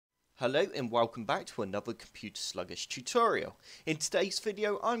Hello and welcome back to another computer sluggish tutorial. In today's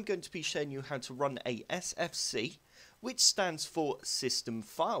video I'm going to be showing you how to run a SFC, which stands for System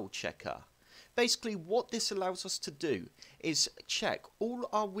File Checker. Basically what this allows us to do is check all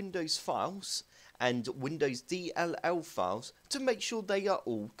our Windows files and Windows DLL files to make sure they are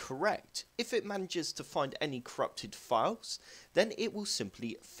all correct. If it manages to find any corrupted files, then it will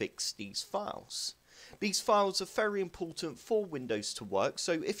simply fix these files. These files are very important for Windows to work,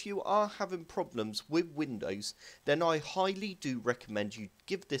 so if you are having problems with Windows, then I highly do recommend you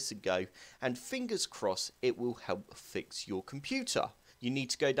give this a go, and fingers crossed it will help fix your computer. You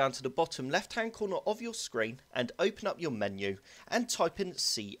need to go down to the bottom left hand corner of your screen and open up your menu and type in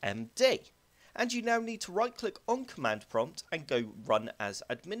CMD. And you now need to right click on command prompt and go run as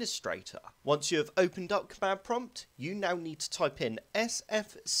administrator. Once you have opened up command prompt, you now need to type in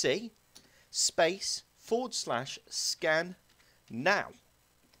SFC /scan now,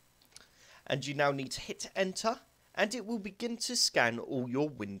 and you now need to hit enter and it will begin to scan all your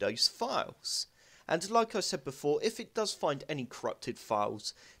Windows files. And like I said before, if it does find any corrupted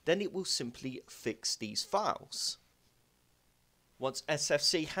files, then it will simply fix these files. Once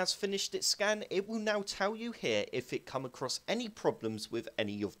SFC has finished its scan, it will now tell you here if it come across any problems with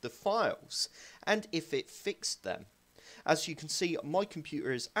any of the files and if it fixed them. As you can see, my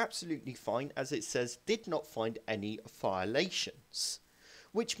computer is absolutely fine, as it says did not find any violations,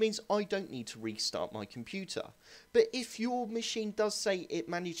 which means I don't need to restart my computer. But if your machine does say it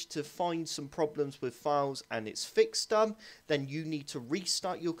managed to find some problems with files and it's fixed them, then you need to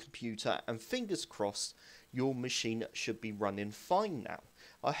restart your computer, and fingers crossed your machine should be running fine now.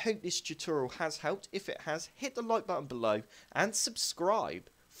 I hope this tutorial has helped. If it has, hit the like button below and subscribe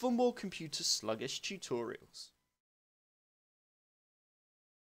for more computer sluggish tutorials.